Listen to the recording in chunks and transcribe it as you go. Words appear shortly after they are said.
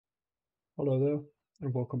Hello there,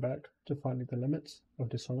 and welcome back to Finding the Limits of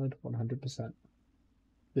Dishonored 100%.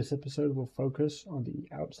 This episode will focus on the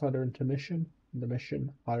Outsider intermission and the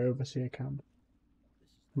mission High Overseer Campbell.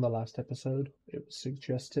 In the last episode, it was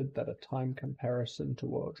suggested that a time comparison to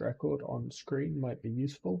world record on screen might be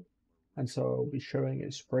useful, and so I will be showing a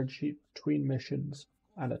spreadsheet between missions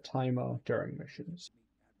and a timer during missions.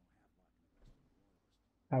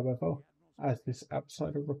 However, as this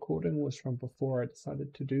Outsider recording was from before I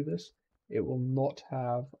decided to do this, it will not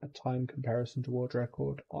have a time comparison to world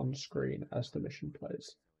record on screen as the mission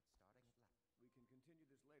plays.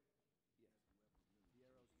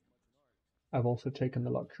 I've also taken the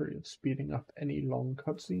luxury of speeding up any long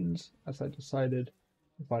cutscenes, as I decided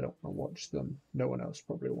if I don't want to watch them, no one else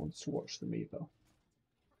probably wants to watch them either.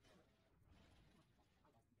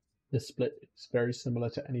 This split is very similar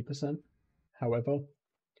to any percent. However,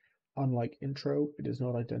 unlike intro, it is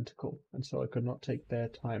not identical, and so I could not take their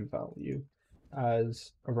time value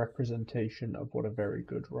as a representation of what a very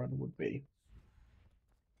good run would be.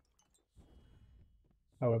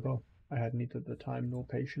 However, I had neither the time nor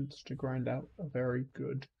patience to grind out a very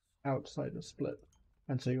good Outsider split,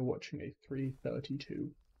 and so you're watching a 3:32,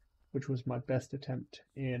 which was my best attempt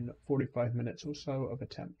in 45 minutes or so of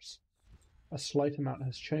attempts. A slight amount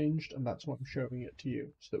has changed, and that's why I'm showing it to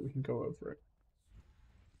you, so that we can go over it.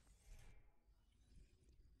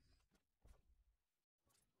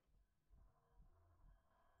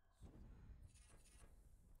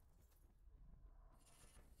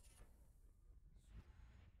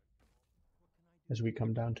 As we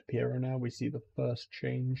come down to Piero now, we see the first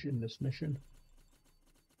change in this mission.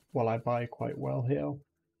 While I buy quite well here,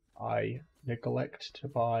 I neglect to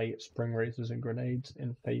buy spring razors and grenades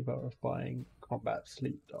in favor of buying combat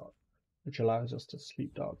sleep dart, which allows us to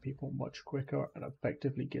sleep dart people much quicker and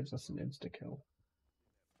effectively gives us an insta-kill.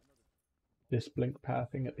 This blink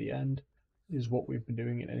pathing at the end is what we've been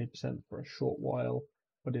doing in any percent for a short while,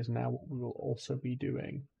 but is now what we will also be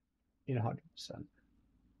doing in 100%.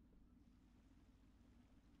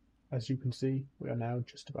 As you can see, we are now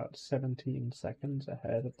just about 17 seconds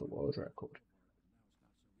ahead of the world record.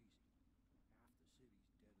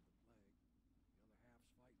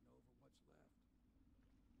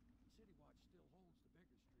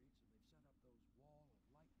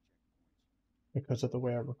 Because of the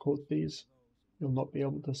way I record these, you'll not be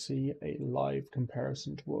able to see a live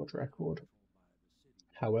comparison to world record.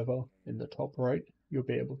 However, in the top right, you'll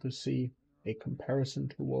be able to see a comparison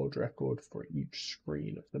to world record for each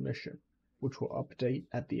screen of the mission, which will update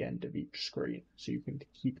at the end of each screen, so you can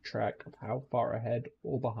keep track of how far ahead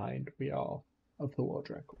or behind we are of the world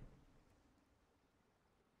record.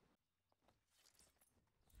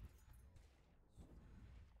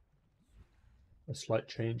 A slight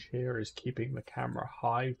change here is keeping the camera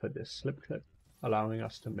high for this slip clip, allowing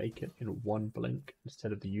us to make it in one blink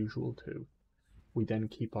instead of the usual two. We then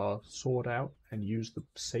keep our sword out and use the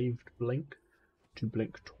saved blink to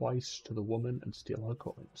blink twice to the woman and steal her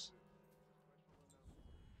coins.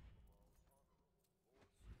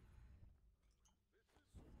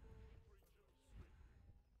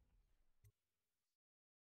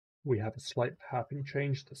 We have a slight pathing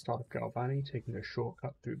change at the start of Galvani, taking a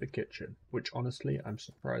shortcut through the kitchen, which honestly I'm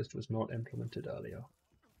surprised was not implemented earlier.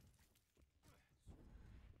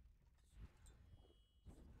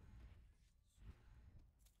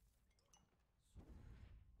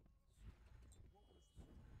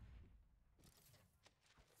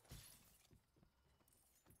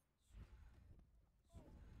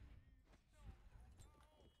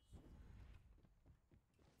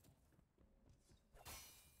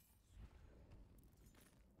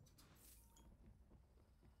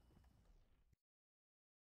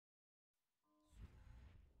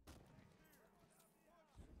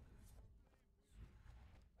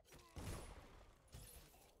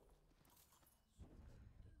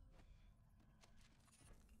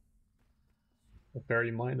 A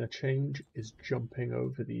very minor change is jumping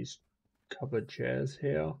over these covered chairs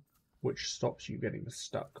here, which stops you getting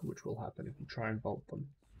stuck, which will happen if you try and vault them.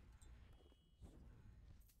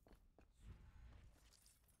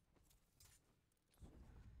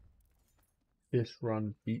 This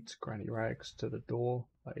run beats Granny Rags to the door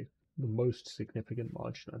by the most significant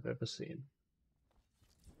margin I've ever seen.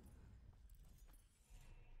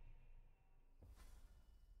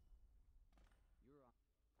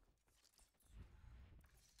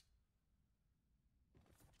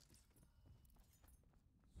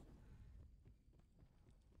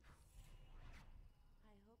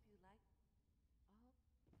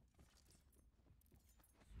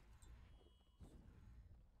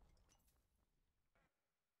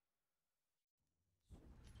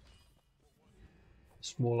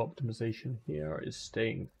 Small optimization here is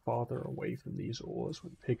staying farther away from these ores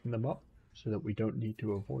when picking them up, so that we don't need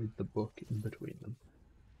to avoid the book in between them.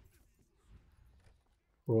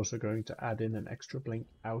 We're also going to add in an extra blink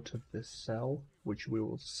out of this cell, which we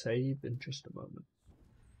will save in just a moment.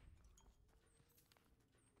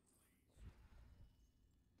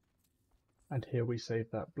 And here we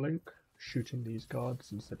save that blink, shooting these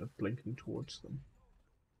guards instead of blinking towards them.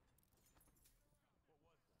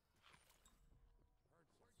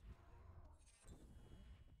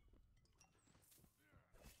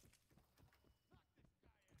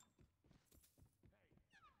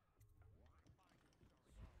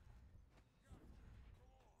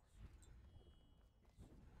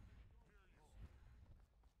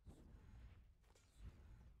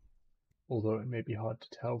 Although it may be hard to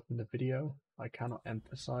tell from the video, I cannot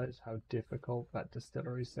emphasize how difficult that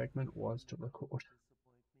distillery segment was to record.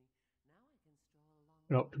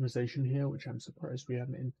 An optimization here, which I'm surprised we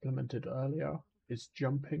hadn't implemented earlier, is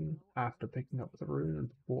jumping after picking up the rune and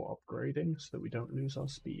before upgrading so that we don't lose our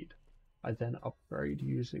speed. I then upgrade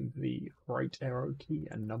using the right arrow key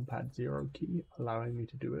and numpad 0 key, allowing me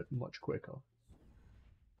to do it much quicker.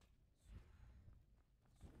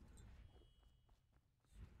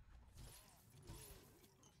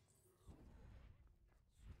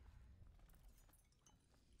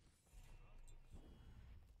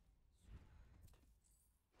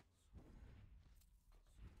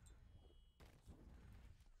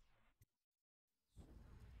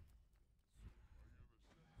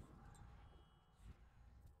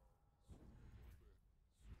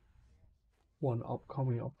 One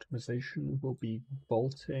upcoming optimization will be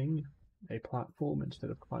vaulting a platform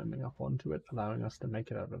instead of climbing up onto it, allowing us to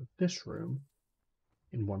make it out of this room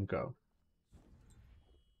in one go.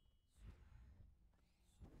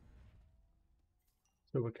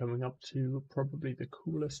 So we're coming up to probably the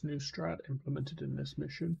coolest new strat implemented in this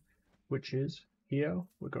mission, which is here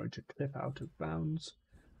we're going to clip out of bounds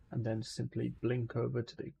and then simply blink over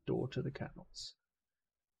to the door to the kennels.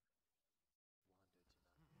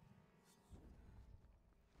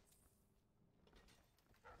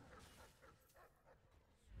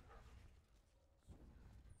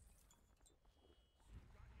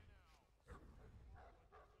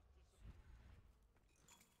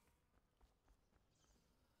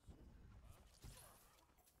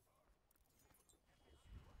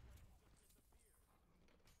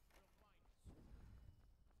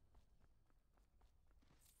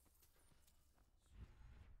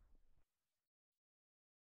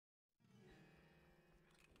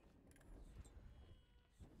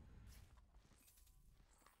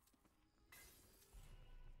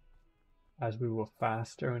 As we were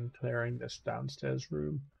faster in clearing this downstairs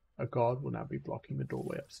room, a guard will now be blocking the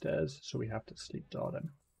doorway upstairs, so we have to sleep dart him.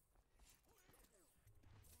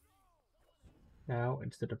 Now,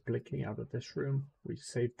 instead of blinking out of this room, we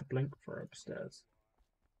save the blink for upstairs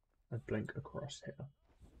and blink across here.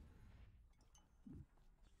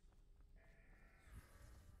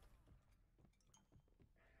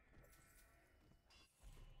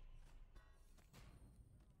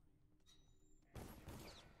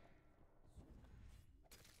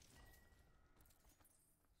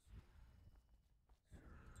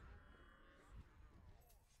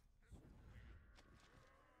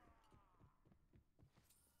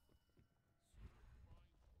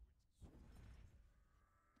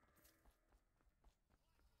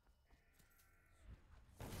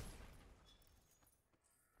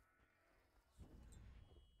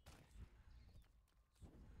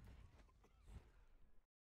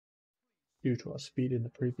 Due to our speed in the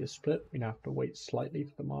previous split, we now have to wait slightly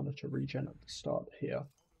for the mana to regen at the start here.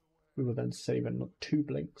 We will then save in 2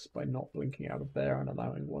 blinks by not blinking out of there and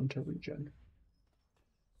allowing 1 to regen.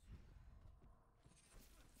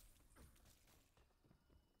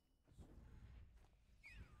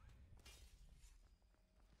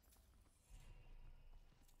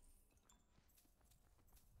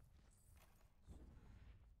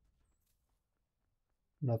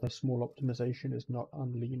 Another small optimization is not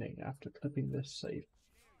unleaning after clipping this save.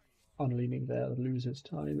 Unleaning there loses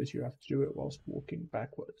time as you have to do it whilst walking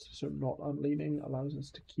backwards, so not unleaning allows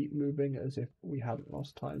us to keep moving as if we hadn't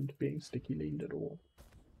lost time to being sticky leaned at all.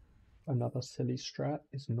 Another silly strat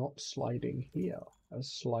is not sliding here,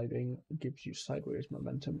 as sliding gives you sideways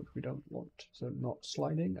momentum which we don't want, so not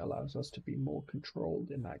sliding allows us to be more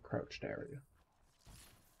controlled in that crouched area.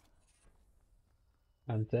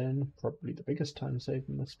 And then, probably the biggest time save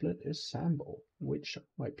in the split is Samble, which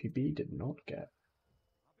my PB did not get.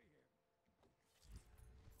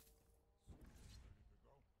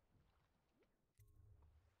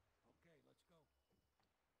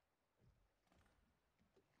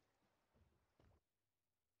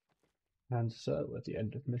 And so, at the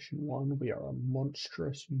end of mission 1, we are a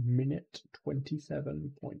monstrous minute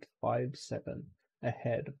 27.57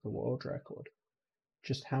 ahead of the world record.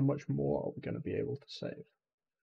 Just how much more are we going to be able to save?